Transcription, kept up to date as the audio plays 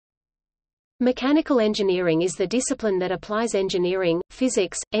Mechanical engineering is the discipline that applies engineering,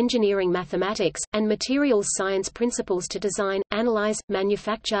 physics, engineering mathematics, and materials science principles to design, analyze,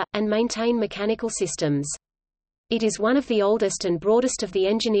 manufacture, and maintain mechanical systems. It is one of the oldest and broadest of the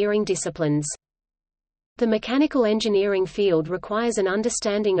engineering disciplines. The mechanical engineering field requires an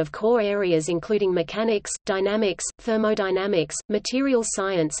understanding of core areas including mechanics, dynamics, thermodynamics, materials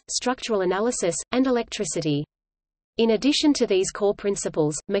science, structural analysis, and electricity. In addition to these core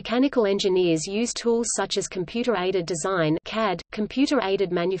principles, mechanical engineers use tools such as computer-aided design (CAD),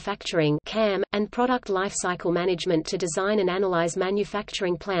 computer-aided manufacturing (CAM), and product lifecycle management to design and analyze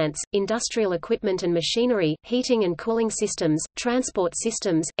manufacturing plants, industrial equipment and machinery, heating and cooling systems, transport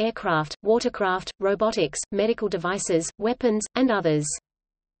systems, aircraft, watercraft, robotics, medical devices, weapons, and others.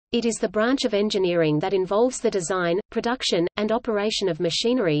 It is the branch of engineering that involves the design, production, and operation of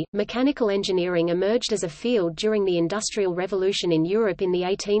machinery. Mechanical engineering emerged as a field during the Industrial Revolution in Europe in the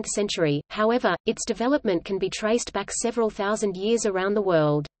 18th century, however, its development can be traced back several thousand years around the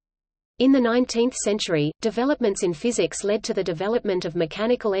world. In the 19th century, developments in physics led to the development of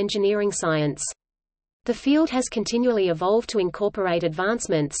mechanical engineering science. The field has continually evolved to incorporate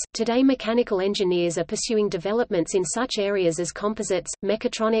advancements. Today, mechanical engineers are pursuing developments in such areas as composites,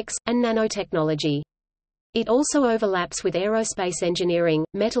 mechatronics, and nanotechnology. It also overlaps with aerospace engineering,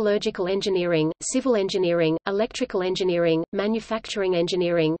 metallurgical engineering, civil engineering, electrical engineering, manufacturing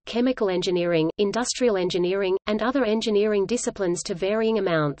engineering, chemical engineering, industrial engineering, and other engineering disciplines to varying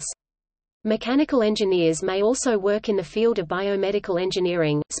amounts. Mechanical engineers may also work in the field of biomedical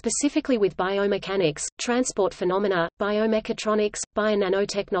engineering, specifically with biomechanics, transport phenomena, biomechatronics,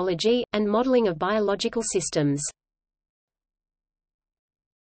 bionanotechnology, and modeling of biological systems.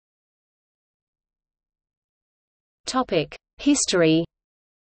 History.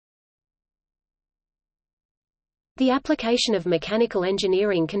 The application of mechanical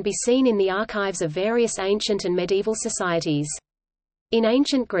engineering can be seen in the archives of various ancient and medieval societies. In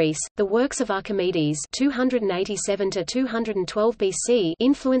ancient Greece, the works of Archimedes 287–212 BC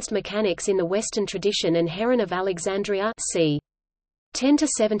influenced mechanics in the Western tradition, and Heron of Alexandria c.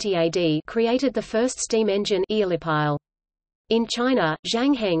 10–70 AD created the first steam engine eolipile. In China,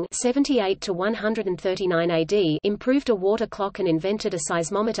 Zhang Heng 78–139 AD improved a water clock and invented a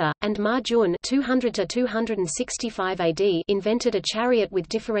seismometer, and Ma Jun 200–265 AD invented a chariot with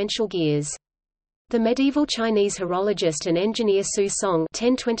differential gears. The medieval Chinese horologist and engineer Su Song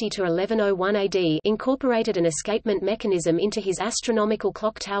 (1020–1101 AD) incorporated an escapement mechanism into his astronomical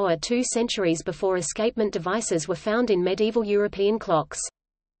clock tower 2 centuries before escapement devices were found in medieval European clocks.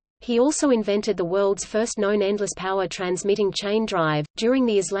 He also invented the world's first known endless power transmitting chain drive. During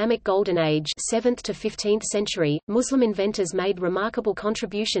the Islamic Golden Age, 7th to 15th century, Muslim inventors made remarkable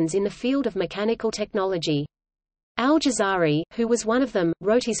contributions in the field of mechanical technology. Al-Jazari, who was one of them,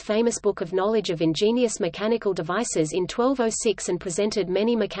 wrote his famous Book of Knowledge of Ingenious Mechanical Devices in 1206 and presented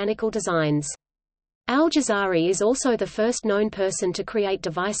many mechanical designs. Al-Jazari is also the first known person to create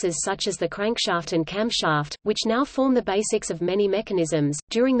devices such as the crankshaft and camshaft, which now form the basics of many mechanisms.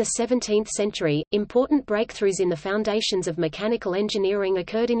 During the 17th century, important breakthroughs in the foundations of mechanical engineering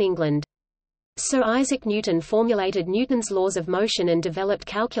occurred in England. Sir Isaac Newton formulated Newton's laws of motion and developed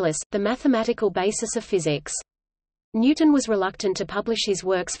calculus, the mathematical basis of physics. Newton was reluctant to publish his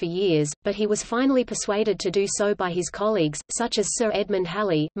works for years, but he was finally persuaded to do so by his colleagues, such as Sir Edmund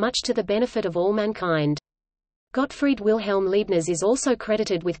Halley, much to the benefit of all mankind. Gottfried Wilhelm Leibniz is also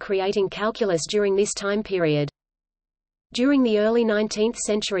credited with creating calculus during this time period. During the early 19th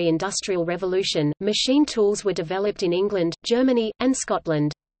century Industrial Revolution, machine tools were developed in England, Germany, and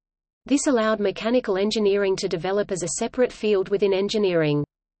Scotland. This allowed mechanical engineering to develop as a separate field within engineering.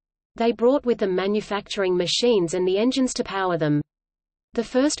 They brought with them manufacturing machines and the engines to power them. The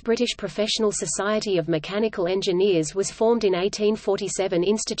first British Professional Society of Mechanical Engineers was formed in 1847,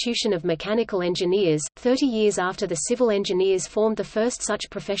 Institution of Mechanical Engineers, 30 years after the Civil Engineers formed the first such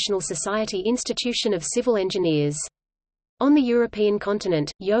professional society, Institution of Civil Engineers. On the European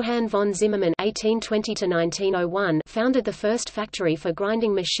continent, Johann von Zimmermann (1820–1901) founded the first factory for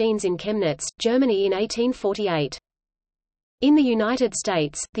grinding machines in Chemnitz, Germany in 1848. In the United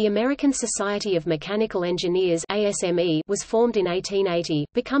States, the American Society of Mechanical Engineers (ASME) was formed in 1880,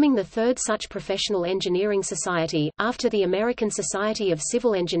 becoming the third such professional engineering society, after the American Society of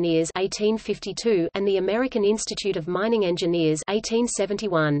Civil Engineers (1852) and the American Institute of Mining Engineers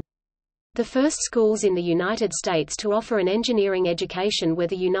 (1871). The first schools in the United States to offer an engineering education were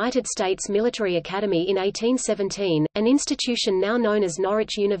the United States Military Academy in 1817, an institution now known as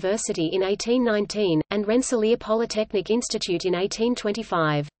Norwich University in 1819, and Rensselaer Polytechnic Institute in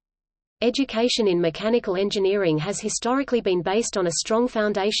 1825. Education in mechanical engineering has historically been based on a strong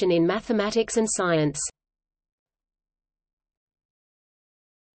foundation in mathematics and science.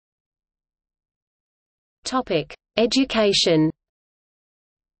 Topic: Education.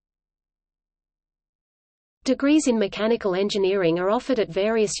 Degrees in mechanical engineering are offered at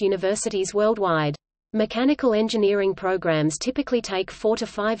various universities worldwide. Mechanical engineering programs typically take 4 to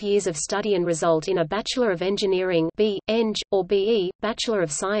 5 years of study and result in a Bachelor of Engineering (B.Eng.) or B.E., Bachelor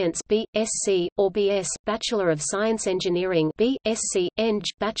of Science (B.Sc.) or B.S., Bachelor of Science Engineering (B.Sc. Eng.),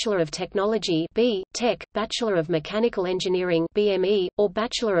 Bachelor of Technology (B.Tech), Bachelor of Mechanical Engineering (BME), or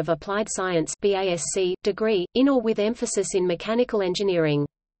Bachelor of Applied Science (BASc) degree, in or with emphasis in mechanical engineering.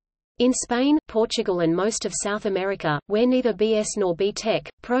 In Spain, Portugal and most of South America, where neither BS nor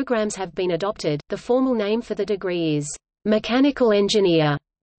B.Tech programs have been adopted, the formal name for the degree is mechanical engineer,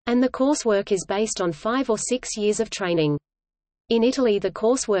 and the coursework is based on 5 or 6 years of training. In Italy, the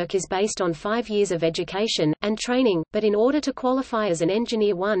coursework is based on 5 years of education and training, but in order to qualify as an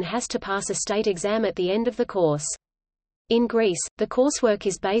engineer one has to pass a state exam at the end of the course. In Greece, the coursework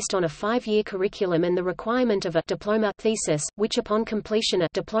is based on a 5-year curriculum and the requirement of a diploma thesis, which upon completion a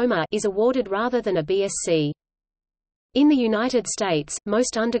diploma is awarded rather than a BSc. In the United States,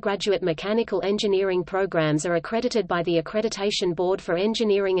 most undergraduate mechanical engineering programs are accredited by the Accreditation Board for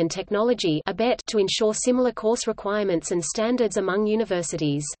Engineering and Technology (ABET) to ensure similar course requirements and standards among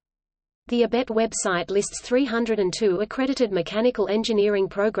universities. The ABET website lists 302 accredited mechanical engineering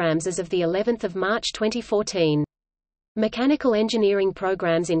programs as of the 11th of March 2014. Mechanical engineering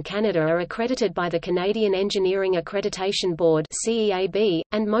programs in Canada are accredited by the Canadian Engineering Accreditation Board (CEAB),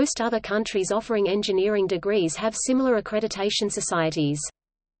 and most other countries offering engineering degrees have similar accreditation societies.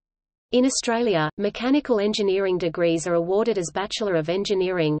 In Australia, mechanical engineering degrees are awarded as Bachelor of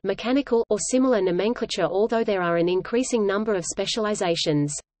Engineering Mechanical or similar nomenclature, although there are an increasing number of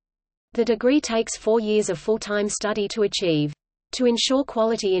specializations. The degree takes 4 years of full-time study to achieve. To ensure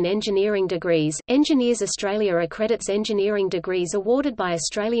quality in engineering degrees, Engineers Australia accredits engineering degrees awarded by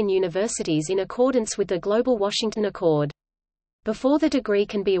Australian universities in accordance with the Global Washington Accord. Before the degree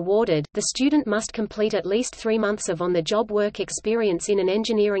can be awarded, the student must complete at least 3 months of on-the-job work experience in an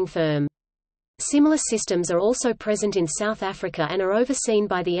engineering firm. Similar systems are also present in South Africa and are overseen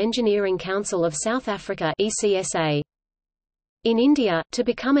by the Engineering Council of South Africa (ECSA). In India, to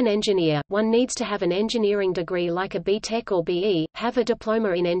become an engineer, one needs to have an engineering degree like a B.Tech or B.E., have a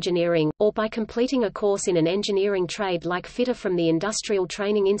diploma in engineering, or by completing a course in an engineering trade like fitter from the Industrial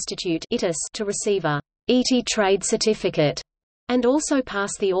Training Institute to receive a ET trade certificate, and also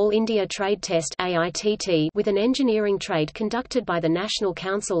pass the All India Trade Test (AITT) with an engineering trade conducted by the National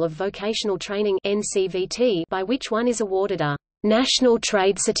Council of Vocational Training (NCVT), by which one is awarded a National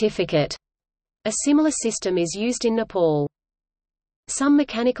Trade Certificate. A similar system is used in Nepal. Some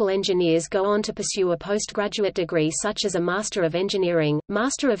mechanical engineers go on to pursue a postgraduate degree such as a Master of Engineering,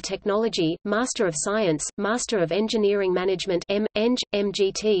 Master of Technology, Master of Science, Master of Engineering Management (M.Eng.,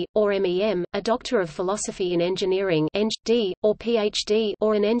 MGT, or MEM), a Doctor of Philosophy in Engineering (Eng.D., or Ph.D.,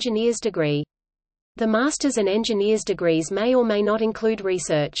 or an engineer's degree. The Master's and engineer's degrees may or may not include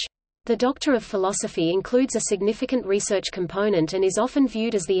research. The Doctor of Philosophy includes a significant research component and is often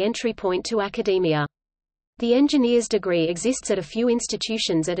viewed as the entry point to academia. The engineer's degree exists at a few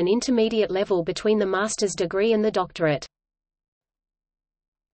institutions at an intermediate level between the master's degree and the doctorate.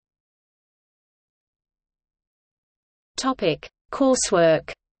 Topic: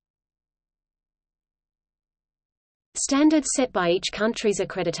 Coursework. Standards set by each country's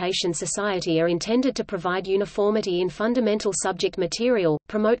accreditation society are intended to provide uniformity in fundamental subject material,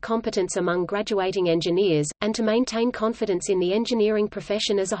 promote competence among graduating engineers, and to maintain confidence in the engineering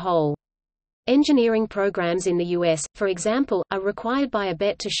profession as a whole. Engineering programs in the U.S., for example, are required by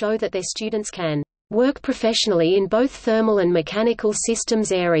ABET to show that their students can work professionally in both thermal and mechanical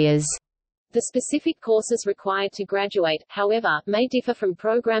systems areas. The specific courses required to graduate, however, may differ from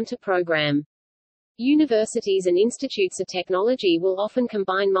program to program. Universities and institutes of technology will often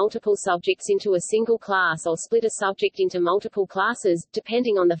combine multiple subjects into a single class or split a subject into multiple classes,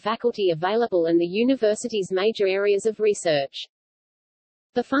 depending on the faculty available and the university's major areas of research.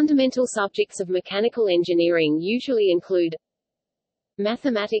 The fundamental subjects of mechanical engineering usually include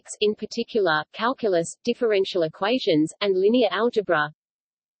mathematics, in particular, calculus, differential equations, and linear algebra,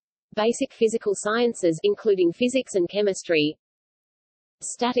 basic physical sciences including physics and chemistry,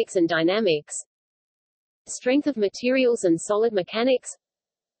 statics and dynamics, strength of materials and solid mechanics,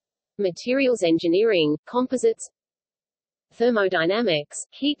 materials engineering, composites, thermodynamics,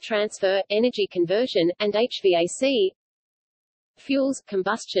 heat transfer, energy conversion, and HVAC, fuels,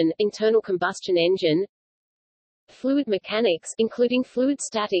 combustion, internal combustion engine, fluid mechanics, including fluid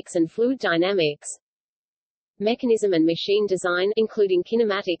statics and fluid dynamics, mechanism and machine design, including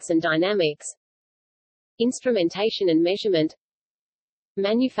kinematics and dynamics, instrumentation and measurement,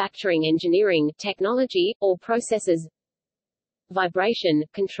 manufacturing engineering, technology, or processes, vibration,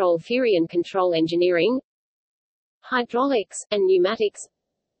 control theory and control engineering, hydraulics, and pneumatics,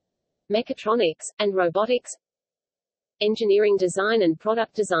 mechatronics, and robotics, engineering design and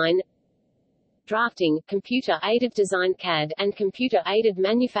product design, drafting, computer-aided design CAD, and computer-aided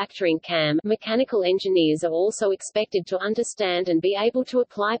manufacturing CAM. Mechanical engineers are also expected to understand and be able to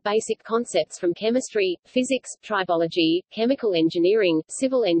apply basic concepts from chemistry, physics, tribology, chemical engineering,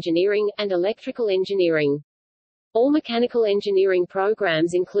 civil engineering, and electrical engineering. All mechanical engineering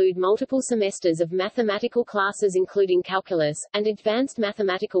programs include multiple semesters of mathematical classes including calculus, and advanced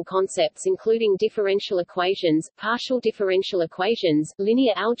mathematical concepts including differential equations, partial differential equations,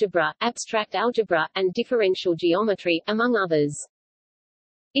 linear algebra, abstract algebra, and differential geometry, among others.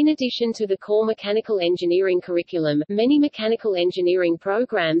 In addition to the core mechanical engineering curriculum, many mechanical engineering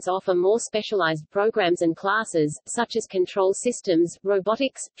programs offer more specialized programs and classes, such as control systems,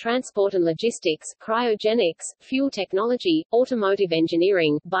 robotics, transport and logistics, cryogenics, fuel technology, automotive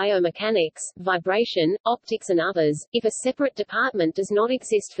engineering, biomechanics, vibration, optics and others. If a separate department does not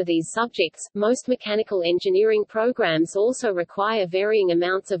exist for these subjects, most mechanical engineering programs also require varying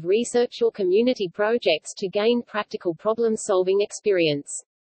amounts of research or community projects to gain practical problem-solving experience.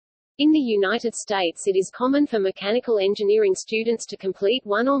 In the United States it is common for mechanical engineering students to complete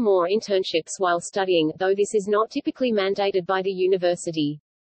one or more internships while studying, though this is not typically mandated by the university.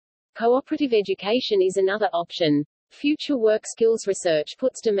 Cooperative education is another option. Future work skills research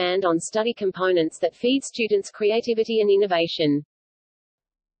puts demand on study components that feed students' creativity and innovation.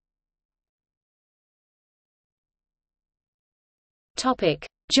 Topic: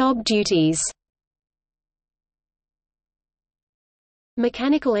 Job duties.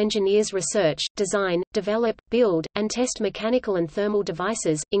 Mechanical engineers research, design, develop, build, and test mechanical and thermal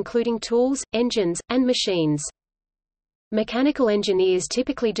devices, including tools, engines, and machines. Mechanical engineers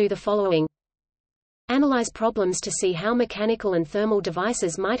typically do the following: analyze problems to see how mechanical and thermal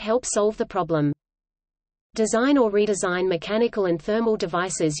devices might help solve the problem. Design or redesign mechanical and thermal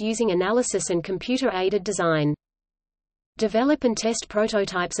devices using analysis and computer-aided design. Develop and test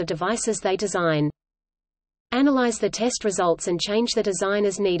prototypes of devices they design. Analyze the test results and change the design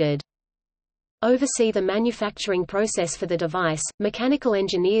as needed. Oversee the manufacturing process for the device. Mechanical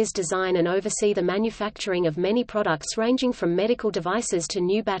engineers design and oversee the manufacturing of many products ranging from medical devices to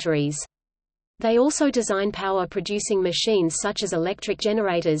new batteries. They also design power-producing machines such as electric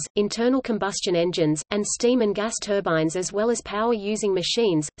generators, internal combustion engines, and steam and gas turbines, as well as power-using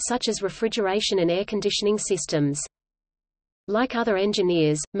machines, such as refrigeration and air conditioning systems. Like other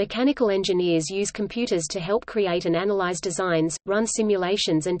engineers, mechanical engineers use computers to help create and analyze designs, run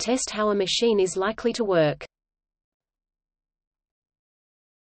simulations and test how a machine is likely to work.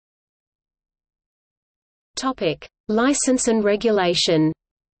 Topic: License and regulation.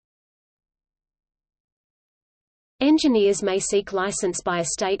 Engineers may seek license by a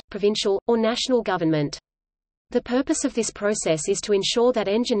state, provincial, or national government. The purpose of this process is to ensure that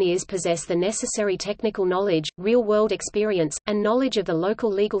engineers possess the necessary technical knowledge, real-world experience, and knowledge of the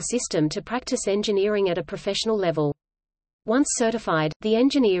local legal system to practice engineering at a professional level. Once certified, the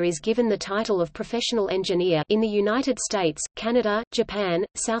engineer is given the title of professional engineer in the United States, Canada, Japan,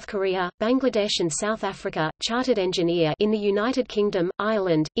 South Korea, Bangladesh and South Africa, chartered engineer in the United Kingdom,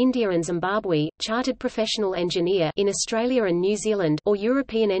 Ireland, India and Zimbabwe, chartered professional engineer in Australia and New Zealand, or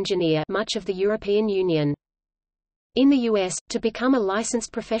European engineer, much of the European Union. In the U.S., to become a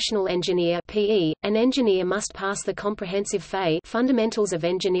licensed professional engineer (PE), an engineer must pass the comprehensive FAE Fundamentals of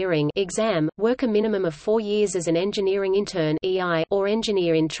Engineering exam, work a minimum of 4 years as an engineering intern (EI) or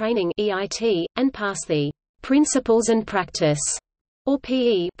engineer in training (EIT), and pass the Principles and Practice or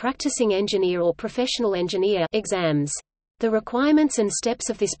PE Practicing Engineer or Professional Engineer exams. The requirements and steps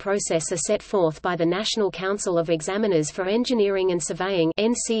of this process are set forth by the National Council of Examiners for Engineering and Surveying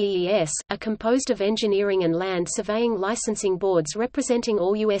 (NCEES), are composed of engineering and land surveying licensing boards representing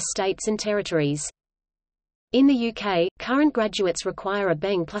all U.S. states and territories. In the UK, current graduates require a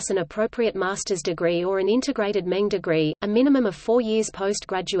BEng plus an appropriate master's degree or an integrated MEng degree, a minimum of 4 years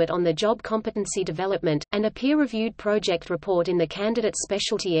postgraduate on-the-job competency development, and a peer-reviewed project report in the candidate's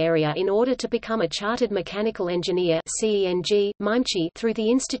specialty area in order to become a Chartered Mechanical Engineer (CENG, MIMechI) through the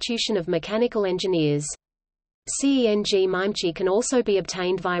Institution of Mechanical Engineers. CENG Mimchi can also be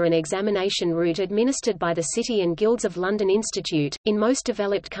obtained via an examination route administered by the City and Guilds of London Institute. In most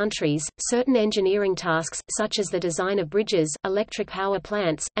developed countries, certain engineering tasks, such as the design of bridges, electric power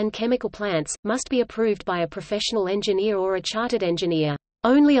plants, and chemical plants, must be approved by a professional engineer or a chartered engineer.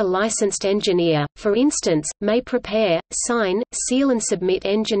 Only a licensed engineer, for instance, may prepare, sign, seal and submit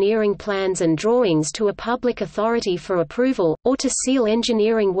engineering plans and drawings to a public authority for approval, or to seal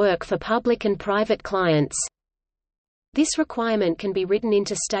engineering work for public and private clients. This requirement can be written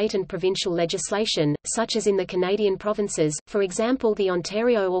into state and provincial legislation, such as in the Canadian provinces, for example the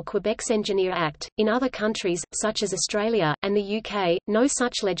Ontario or Quebec's Engineer Act. In other countries, such as Australia, and the UK, no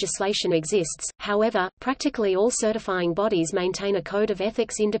such legislation exists. However, practically all certifying bodies maintain a code of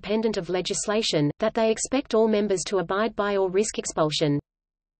ethics independent of legislation, that they expect all members to abide by or risk expulsion.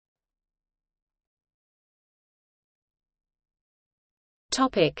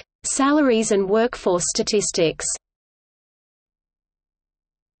 Salaries and workforce statistics.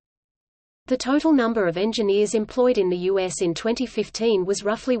 The total number of engineers employed in the U.S. in 2015 was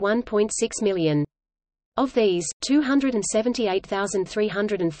roughly 1.6 million. Of these,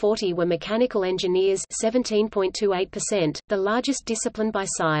 278,340 were mechanical engineers, 17.28%, the largest discipline by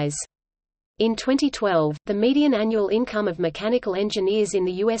size. In 2012, the median annual income of mechanical engineers in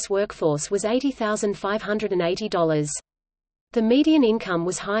the U.S. workforce was $80,580. The median income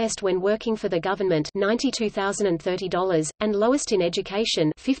was highest when working for the government, $92,030, and lowest in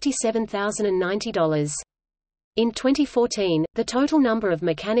education, $57,090. In 2014, the total number of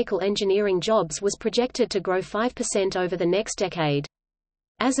mechanical engineering jobs was projected to grow 5% over the next decade.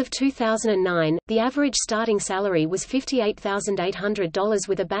 As of 2009, the average starting salary was $58,800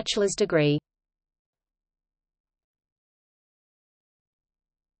 with a bachelor's degree.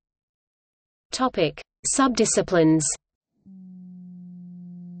 Topic: Subdisciplines.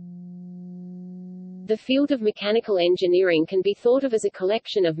 The field of mechanical engineering can be thought of as a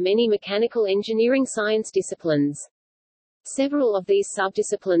collection of many mechanical engineering science disciplines. Several of these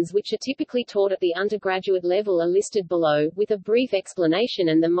subdisciplines which are typically taught at the undergraduate level are listed below, with a brief explanation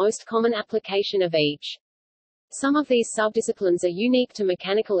and the most common application of each. Some of these subdisciplines are unique to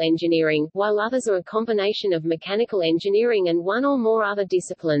mechanical engineering, while others are a combination of mechanical engineering and one or more other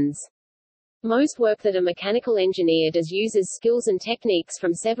disciplines. Most work that a mechanical engineer does uses skills and techniques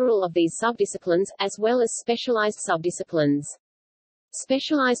from several of these subdisciplines, as well as specialized subdisciplines.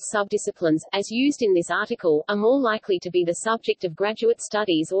 Specialized subdisciplines, as used in this article, are more likely to be the subject of graduate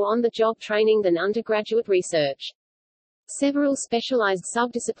studies or on-the-job training than undergraduate research. Several specialized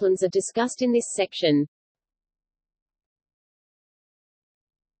subdisciplines are discussed in this section.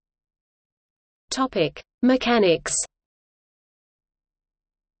 Topic: Mechanics.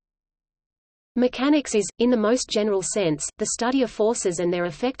 Mechanics is, in the most general sense, the study of forces and their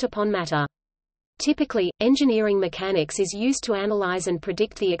effect upon matter. Typically, engineering mechanics is used to analyze and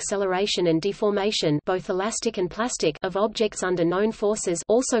predict the acceleration and deformation, both elastic and plastic, of objects under known forces,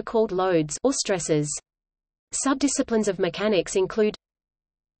 also called loads or stresses. Subdisciplines of mechanics include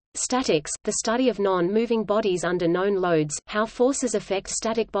statics, the study of non-moving bodies under known loads, how forces affect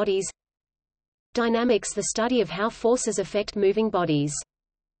static bodies. Dynamics, the study of how forces affect moving bodies.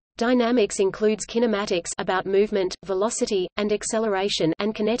 Dynamics includes kinematics, about movement, velocity, and acceleration,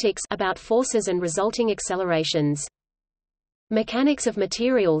 and kinetics, about forces and resulting accelerations. Mechanics of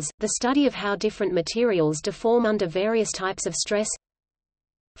materials, the study of how different materials deform under various types of stress.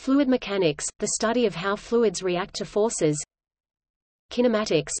 Fluid mechanics, the study of how fluids react to forces.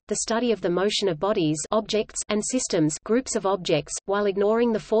 Kinematics, the study of the motion of bodies, objects, and systems, groups of objects, while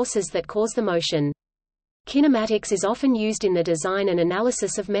ignoring the forces that cause the motion. Kinematics is often used in the design and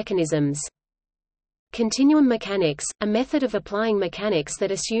analysis of mechanisms. Continuum mechanics, a method of applying mechanics that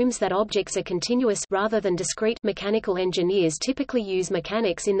assumes that objects are continuous rather than discrete. Mechanical engineers typically use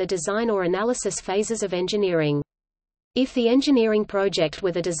mechanics in the design or analysis phases of engineering. If the engineering project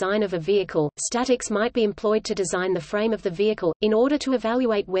were the design of a vehicle, statics might be employed to design the frame of the vehicle, in order to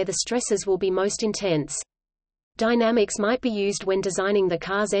evaluate where the stresses will be most intense. Dynamics might be used when designing the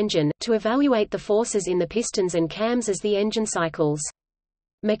car's engine, to evaluate the forces in the pistons and cams as the engine cycles.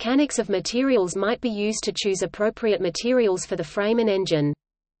 Mechanics of materials might be used to choose appropriate materials for the frame and engine.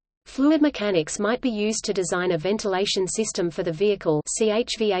 Fluid mechanics might be used to design a ventilation system for the vehicle, see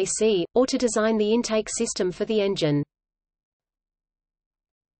HVAC, or to design the intake system for the engine.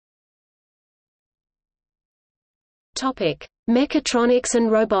 Topic: Mechatronics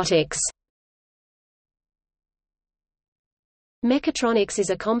and robotics. Mechatronics is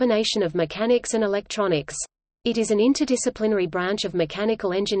a combination of mechanics and electronics. It is an interdisciplinary branch of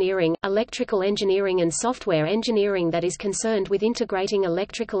mechanical engineering, electrical engineering and software engineering that is concerned with integrating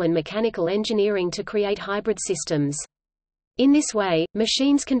electrical and mechanical engineering to create hybrid systems. In this way,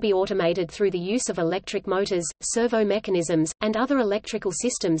 machines can be automated through the use of electric motors, servo mechanisms, and other electrical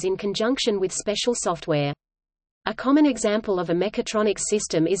systems in conjunction with special software. A common example of a Mechatronics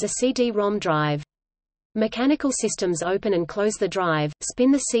system is a CD-ROM drive. Mechanical systems open and close the drive,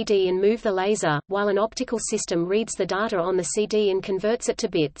 spin the CD and move the laser, while an optical system reads the data on the CD and converts it to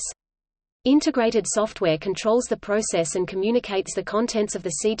bits. Integrated software controls the process and communicates the contents of the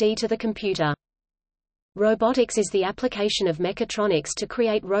CD to the computer. Robotics is the application of mechatronics to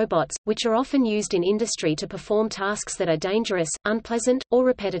create robots, which are often used in industry to perform tasks that are dangerous, unpleasant, or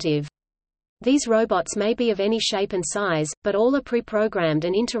repetitive. These robots may be of any shape and size, but all are pre-programmed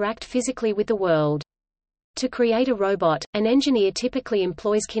and interact physically with the world. To create a robot, an engineer typically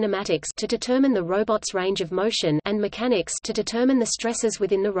employs kinematics to determine the robot's range of motion and mechanics to determine the stresses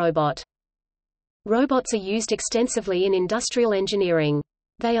within the robot. Robots are used extensively in industrial engineering.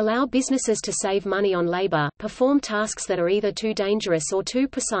 They allow businesses to save money on labor, perform tasks that are either too dangerous or too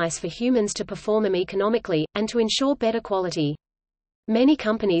precise for humans to perform them economically, and to ensure better quality. Many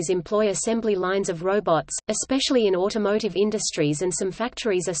companies employ assembly lines of robots, especially in automotive industries, and some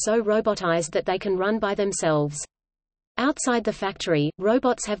factories are so robotized that they can run by themselves. Outside the factory,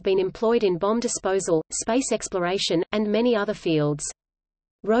 robots have been employed in bomb disposal, space exploration, and many other fields.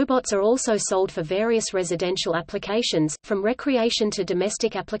 Robots are also sold for various residential applications, from recreation to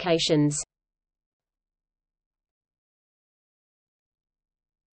domestic applications.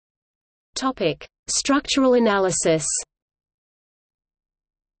 Topic: Structural analysis.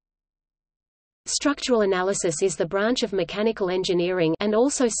 Structural analysis is the branch of mechanical engineering and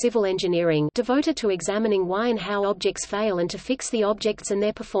also civil engineering devoted to examining why and how objects fail and to fix the objects and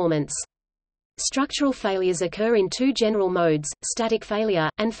their performance. Structural failures occur in two general modes, static failure,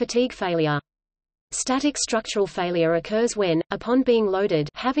 and fatigue failure. Static structural failure occurs when, upon being loaded,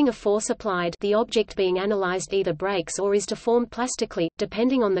 having a force applied, the object being analyzed either breaks or is deformed plastically,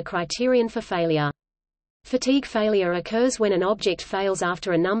 depending on the criterion for failure. Fatigue failure occurs when an object fails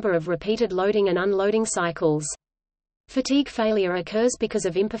after a number of repeated loading and unloading cycles. Fatigue failure occurs because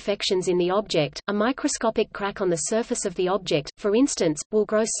of imperfections in the object. A microscopic crack on the surface of the object, for instance, will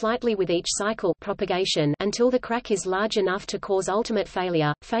grow slightly with each cycle propagation until the crack is large enough to cause ultimate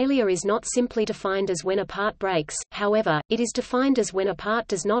failure. Failure is not simply defined as when a part breaks, however, it is defined as when a part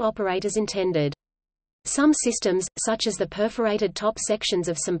does not operate as intended. Some systems, such as the perforated top sections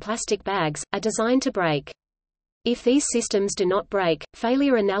of some plastic bags, are designed to break. If these systems do not break,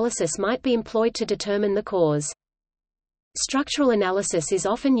 failure analysis might be employed to determine the cause. Structural analysis is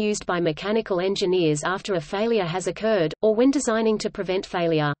often used by mechanical engineers after a failure has occurred, or when designing to prevent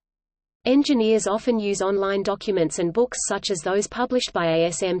failure. Engineers often use online documents and books such as those published by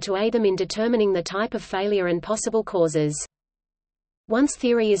ASM to aid them in determining the type of failure and possible causes. Once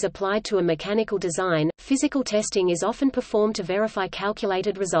theory is applied to a mechanical design, physical testing is often performed to verify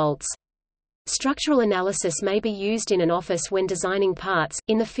calculated results. Structural analysis may be used in an office when designing parts,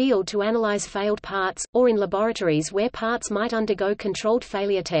 in the field to analyze failed parts, or in laboratories where parts might undergo controlled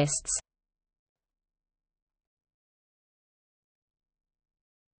failure tests.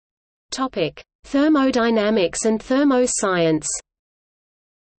 Topic: Thermodynamics and thermo-science.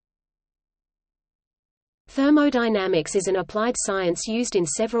 Thermodynamics is an applied science used in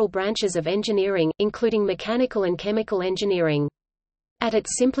several branches of engineering, including mechanical and chemical engineering. At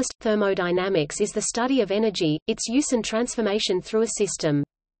its simplest, thermodynamics is the study of energy, its use and transformation through a system.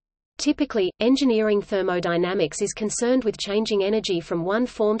 Typically, engineering thermodynamics is concerned with changing energy from one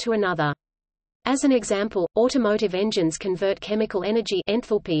form to another. As an example, automotive engines convert chemical energy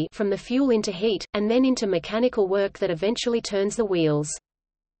enthalpy from the fuel into heat, and then into mechanical work that eventually turns the wheels.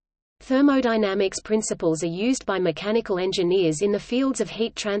 Thermodynamics principles are used by mechanical engineers in the fields of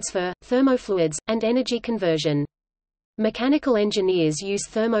heat transfer, thermofluids, and energy conversion. Mechanical engineers use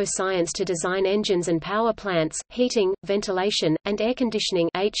thermo-science to design engines and power plants, heating, ventilation, and air conditioning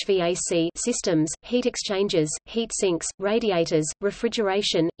 (HVAC) systems, heat exchangers, heat sinks, radiators,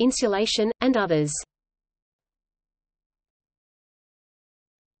 refrigeration, insulation, and others.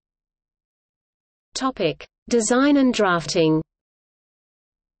 Topic: Design and drafting.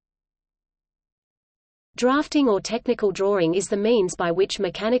 Drafting or technical drawing is the means by which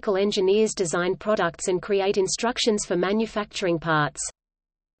mechanical engineers design products and create instructions for manufacturing parts.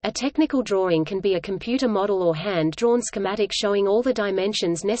 A technical drawing can be a computer model or hand-drawn schematic showing all the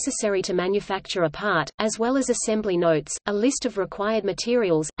dimensions necessary to manufacture a part, as well as assembly notes, a list of required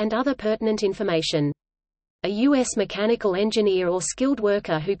materials, and other pertinent information. A U.S. mechanical engineer or skilled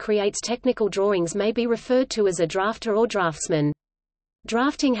worker who creates technical drawings may be referred to as a drafter or draftsman.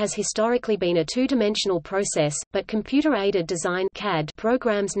 Drafting has historically been a two-dimensional process, but computer-aided design (CAD)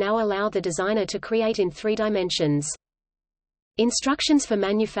 programs now allow the designer to create in three dimensions. Instructions for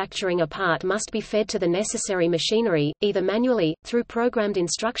manufacturing a part must be fed to the necessary machinery, either manually, through programmed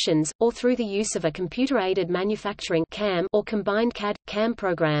instructions, or through the use of a computer-aided manufacturing (CAM) or combined CAD/CAM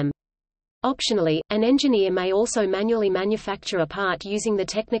program. Optionally, an engineer may also manually manufacture a part using the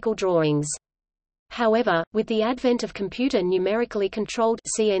technical drawings. However, with the advent of computer numerically controlled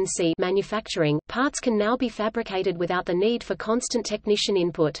 (CNC) manufacturing, parts can now be fabricated without the need for constant technician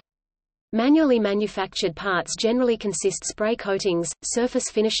input. Manually manufactured parts generally consist spray coatings, surface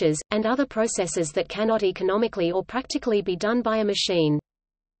finishes, and other processes that cannot economically or practically be done by a machine.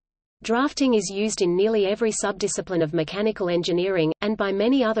 Drafting is used in nearly every subdiscipline of mechanical engineering, and by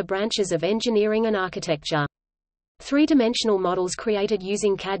many other branches of engineering and architecture. Three-dimensional models created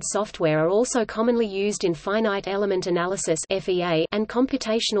using CAD software are also commonly used in finite element analysis (FEA) and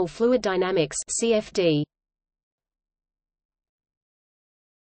computational fluid dynamics (CFD).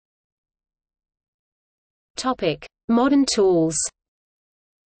 Topic: Modern tools.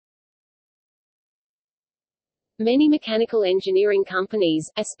 Many mechanical engineering companies,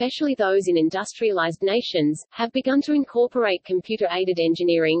 especially those in industrialized nations, have begun to incorporate computer-aided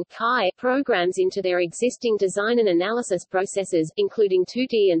engineering (CAE) programs into their existing design and analysis processes, including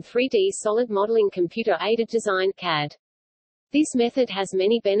 2D and 3D solid modeling computer-aided design (CAD). This method has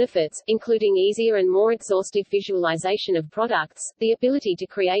many benefits, including easier and more exhaustive visualization of products, the ability to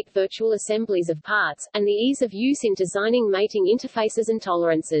create virtual assemblies of parts, and the ease of use in designing mating interfaces and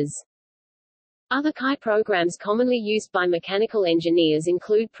tolerances. Other CAE programs commonly used by mechanical engineers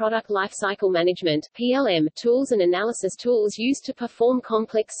include product lifecycle management (PLM) tools and analysis tools used to perform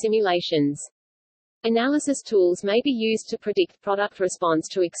complex simulations. Analysis tools may be used to predict product response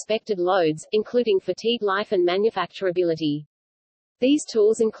to expected loads, including fatigue life and manufacturability. These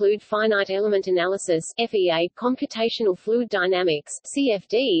tools include finite element analysis (FEA), computational fluid dynamics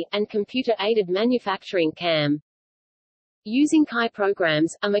 (CFD), and computer-aided manufacturing (CAM). Using CAE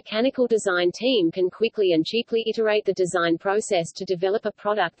programs, a mechanical design team can quickly and cheaply iterate the design process to develop a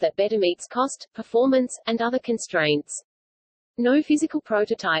product that better meets cost, performance, and other constraints. No physical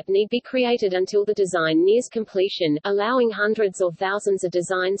prototype need be created until the design nears completion, allowing hundreds or thousands of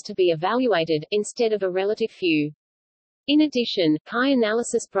designs to be evaluated, instead of a relative few. In addition, CAE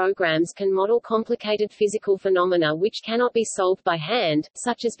analysis programs can model complicated physical phenomena which cannot be solved by hand,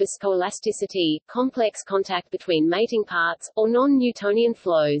 such as viscoelasticity, complex contact between mating parts, or non-Newtonian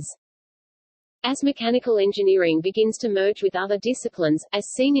flows. As mechanical engineering begins to merge with other disciplines, as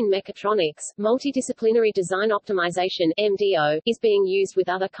seen in mechatronics, multidisciplinary design optimization (MDO) is being used with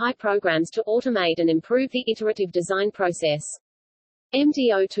other CAE programs to automate and improve the iterative design process.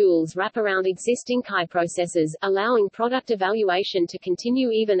 MDO tools wrap around existing CAE processes, allowing product evaluation to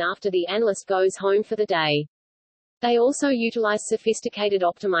continue even after the analyst goes home for the day. They also utilize sophisticated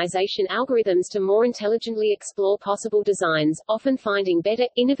optimization algorithms to more intelligently explore possible designs, often finding better,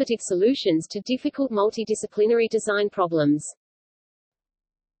 innovative solutions to difficult multidisciplinary design problems.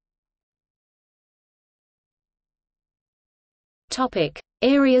 Topic: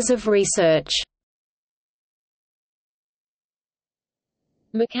 Areas of research.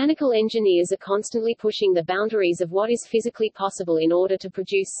 Mechanical engineers are constantly pushing the boundaries of what is physically possible in order to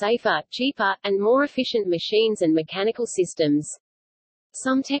produce safer, cheaper, and more efficient machines and mechanical systems.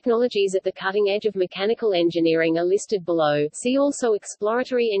 Some technologies at the cutting edge of mechanical engineering are listed below. See also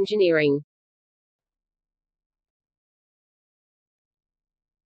exploratory engineering.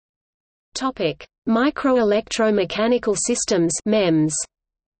 Topic: Micro-electro-mechanical systems (MEMS).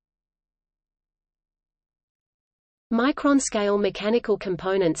 Micron-scale mechanical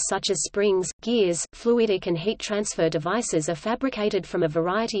components such as springs, gears, fluidic and heat transfer devices are fabricated from a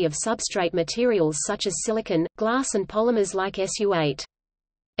variety of substrate materials such as silicon, glass and polymers like SU8.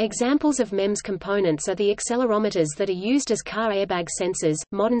 Examples of MEMS components are the accelerometers that are used as car airbag sensors,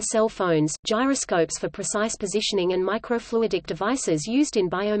 modern cell phones, gyroscopes for precise positioning and microfluidic devices used in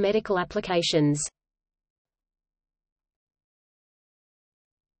biomedical applications.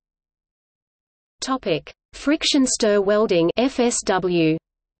 Topic: Friction stir welding (FSW).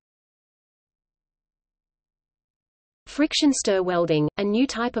 Friction stir welding, a new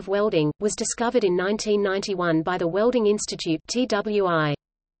type of welding, was discovered in 1991 by the Welding Institute (TWI).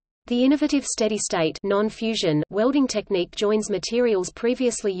 The innovative steady-state non-fusion welding technique joins materials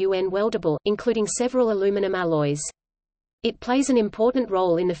previously UN-weldable, including several aluminum alloys. It plays an important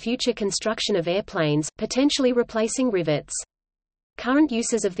role in the future construction of airplanes, potentially replacing rivets. Current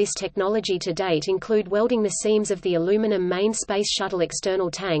uses of this technology to date include welding the seams of the aluminum main Space Shuttle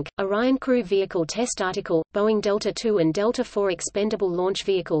external tank, Orion crew vehicle test article, Boeing Delta II and Delta IV expendable launch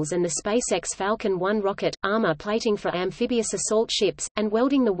vehicles and the SpaceX Falcon 1 rocket, armor plating for amphibious assault ships, and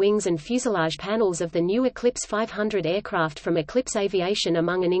welding the wings and fuselage panels of the new Eclipse 500 aircraft from Eclipse Aviation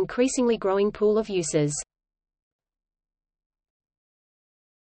among an increasingly growing pool of uses.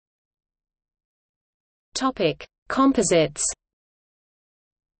 Composites.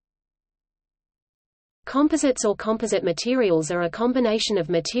 Composites or composite materials are a combination of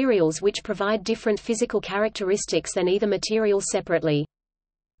materials which provide different physical characteristics than either material separately.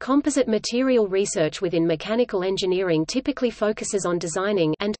 Composite material research within mechanical engineering typically focuses on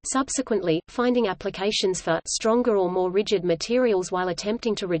designing and, subsequently, finding applications for stronger or more rigid materials while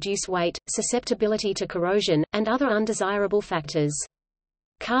attempting to reduce weight, susceptibility to corrosion, and other undesirable factors.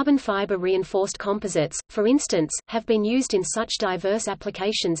 Carbon fiber reinforced composites, for instance, have been used in such diverse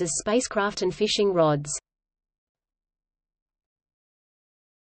applications as spacecraft and fishing rods.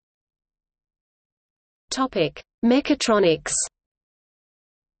 Mechatronics.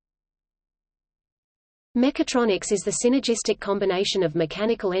 Mechatronics is the synergistic combination of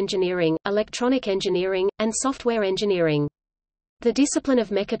mechanical engineering, electronic engineering, and software engineering. The discipline of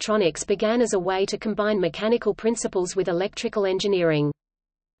mechatronics began as a way to combine mechanical principles with electrical engineering.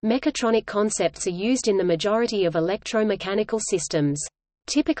 Mechatronic concepts are used in the majority of electro-mechanical systems.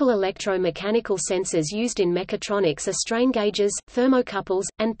 Typical electro-mechanical sensors used in mechatronics are strain gauges, thermocouples,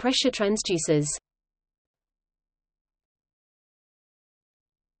 and pressure transducers.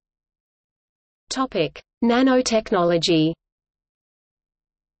 Nanotechnology.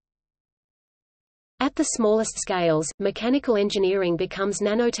 At the smallest scales, mechanical engineering becomes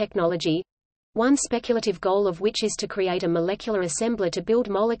nanotechnology, one speculative goal of which is to create a molecular assembler to build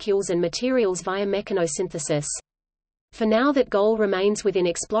molecules and materials via mechanosynthesis. For now that goal remains within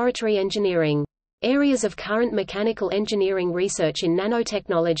exploratory engineering. Areas of current mechanical engineering research in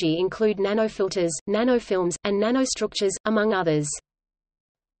nanotechnology include nanofilters, nanofilms, and nanostructures, among others.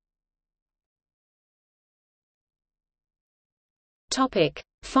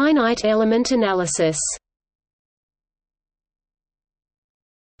 Finite element analysis.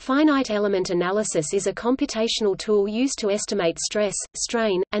 Finite element analysis is a computational tool used to estimate stress,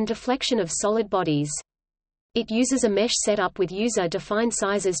 strain, and deflection of solid bodies. It uses a mesh setup with user-defined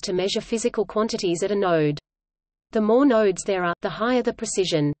sizes to measure physical quantities at a node. The more nodes there are, the higher the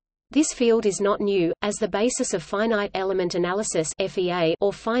precision. This field is not new, as the basis of finite element analysis (FEA)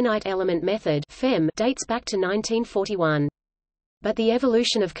 or finite element method (FEM) dates back to 1941. But the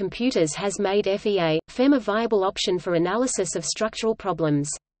evolution of computers has made FEA/FEM a viable option for analysis of structural problems.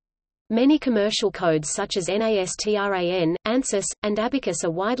 Many commercial codes such as NASTRAN, ANSYS, and Abacus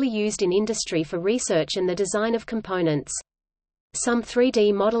are widely used in industry for research and the design of components. Some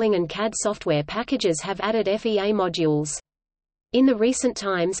 3D modeling and CAD software packages have added FEA modules. In the recent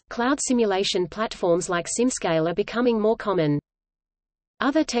times, cloud simulation platforms like SimScale are becoming more common.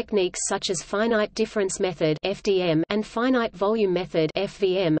 Other techniques such as finite difference method (FDM) and finite volume method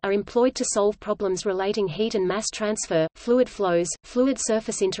 (FVM) are employed to solve problems relating heat and mass transfer, fluid flows, fluid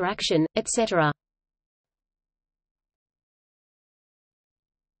surface interaction, etc.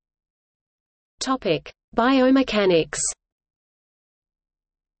 Topic: Biomechanics.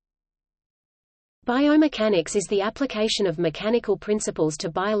 Biomechanics is the application of mechanical principles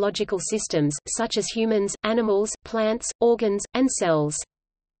to biological systems, such as humans, animals, plants, organs, and cells.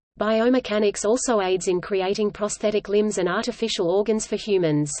 Biomechanics also aids in creating prosthetic limbs and artificial organs for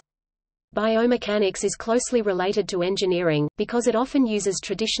humans. Biomechanics is closely related to engineering, because it often uses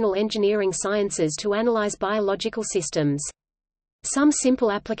traditional engineering sciences to analyze biological systems. Some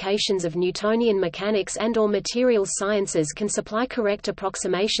simple applications of Newtonian mechanics and/or materials sciences can supply correct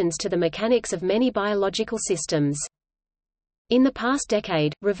approximations to the mechanics of many biological systems. In the past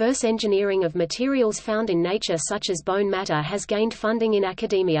decade, reverse engineering of materials found in nature such as bone matter has gained funding in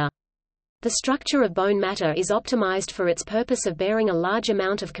academia. The structure of bone matter is optimized for its purpose of bearing a large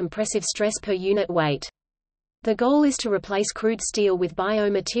amount of compressive stress per unit weight. The goal is to replace crude steel with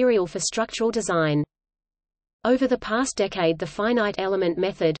biomaterial for structural design. Over the past decade, the finite element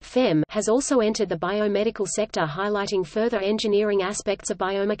method (FEM) has also entered the biomedical sector, highlighting further engineering aspects of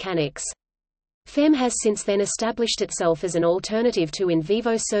biomechanics. FEM has since then established itself as an alternative to in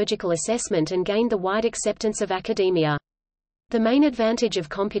vivo surgical assessment and gained the wide acceptance of academia. The main advantage of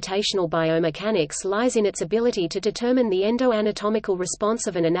computational biomechanics lies in its ability to determine the endo-anatomical response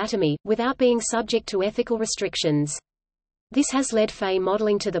of an anatomy, without being subject to ethical restrictions. This has led FEA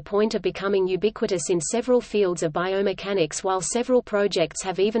modeling to the point of becoming ubiquitous in several fields of biomechanics, while several projects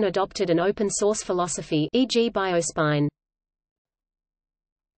have even adopted an open-source philosophy, e.g. Biospine.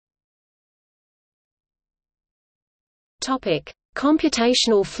 Topic: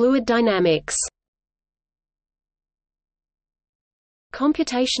 Computational fluid dynamics.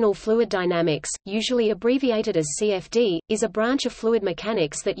 Computational fluid dynamics, usually abbreviated as CFD, is a branch of fluid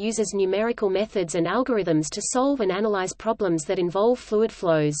mechanics that uses numerical methods and algorithms to solve and analyze problems that involve fluid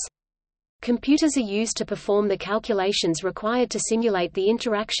flows. Computers are used to perform the calculations required to simulate the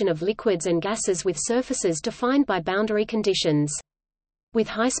interaction of liquids and gases with surfaces defined by boundary conditions. With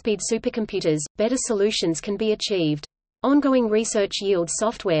high-speed supercomputers, better solutions can be achieved. Ongoing research yields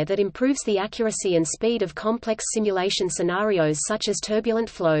software that improves the accuracy and speed of complex simulation scenarios such as turbulent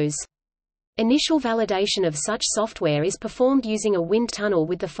flows. Initial validation of such software is performed using a wind tunnel,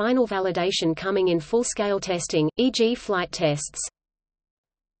 with the final validation coming in full-scale testing, e.g. flight tests.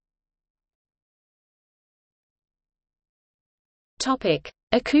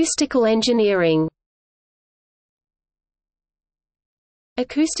 Acoustical engineering.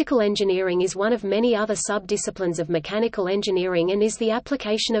 Acoustical engineering is one of many other subdisciplines of mechanical engineering and is the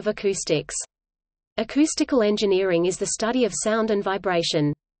application of acoustics. Acoustical engineering is the study of sound and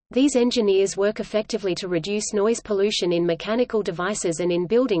vibration. These engineers work effectively to reduce noise pollution in mechanical devices and in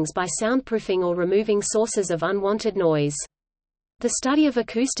buildings by soundproofing or removing sources of unwanted noise. The study of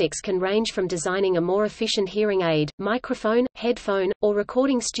acoustics can range from designing a more efficient hearing aid, microphone, headphone, or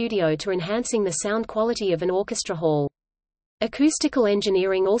recording studio to enhancing the sound quality of an orchestra hall. Acoustical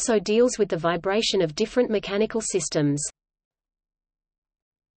engineering also deals with the vibration of different mechanical systems.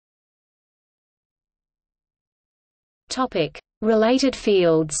 Related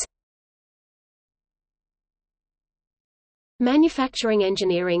fields. Manufacturing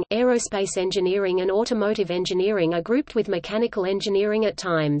engineering, aerospace engineering and automotive engineering are grouped with mechanical engineering at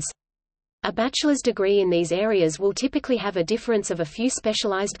times. A bachelor's degree in these areas will typically have a difference of a few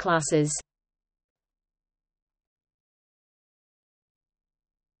specialized classes.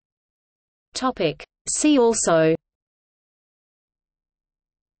 See also: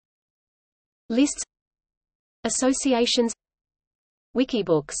 Lists, Associations,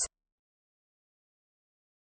 Wikibooks.